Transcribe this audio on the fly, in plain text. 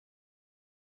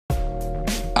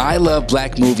I Love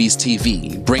Black Movies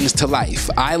TV brings to life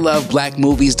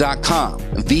iloveblackmovies.com,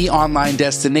 the online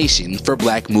destination for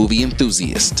black movie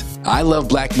enthusiasts.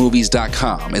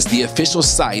 iloveblackmovies.com is the official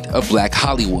site of Black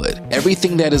Hollywood.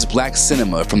 Everything that is black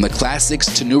cinema, from the classics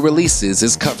to new releases,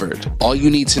 is covered. All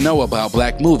you need to know about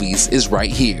black movies is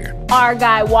right here. Our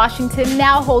guy Washington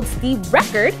now holds the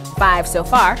record, 5 so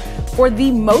far, for the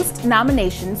most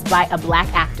nominations by a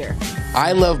black actor.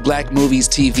 I Love Black Movies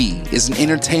TV is an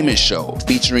entertainment show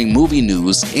featuring movie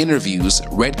news, interviews,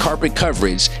 red carpet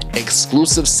coverage,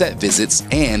 exclusive set visits,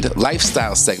 and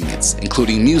lifestyle segments,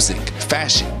 including music,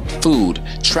 fashion, food,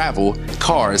 travel,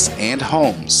 cars, and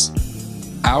homes.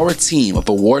 Our team of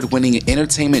award-winning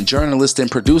entertainment journalists and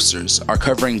producers are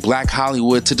covering Black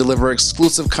Hollywood to deliver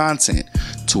exclusive content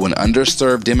to an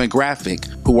underserved demographic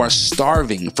who are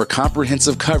starving for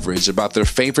comprehensive coverage about their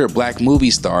favorite black movie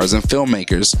stars and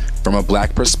filmmakers from a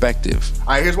black perspective. All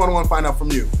right, here's what I want to find out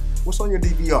from you. What's on your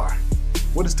DVR?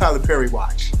 What does Tyler Perry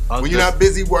watch? When you're not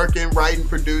busy working, writing,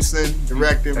 producing,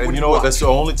 directing, and what do you know what? That's the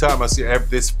only time I see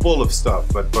it's full of stuff.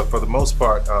 But for the most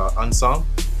part, unsung.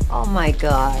 Oh my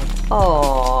God.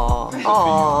 Oh.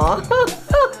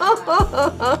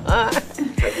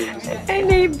 And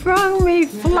he brought me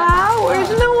flowers.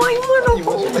 No, I want to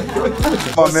hold them.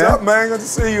 What's up, man? Good to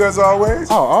see you as always.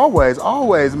 Oh, always,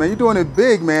 man. You're doing it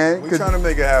big, man. We're trying to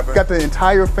make it happen. Got the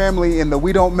entire family in the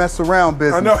we don't mess around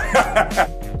business. I know.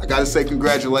 I gotta say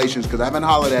congratulations, because I haven't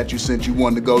hollered at you since you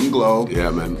won the Golden Globe. Yeah,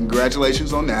 man.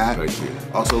 Congratulations on that. Thank you.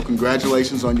 Also,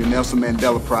 congratulations on your Nelson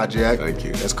Mandela project. Thank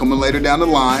you. That's coming later down the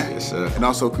line. Yes, sir. And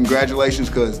also, congratulations,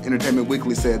 because Entertainment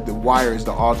Weekly said The Wire is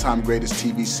the all-time greatest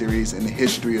TV series in the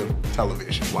history of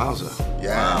television. Wowza.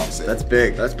 Yeah. Wow. That's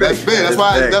big. That's big. That's big. That's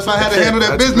why I had to handle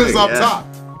that business up top.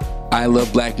 I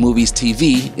Love Black Movies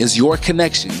TV is your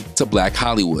connection to Black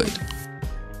Hollywood.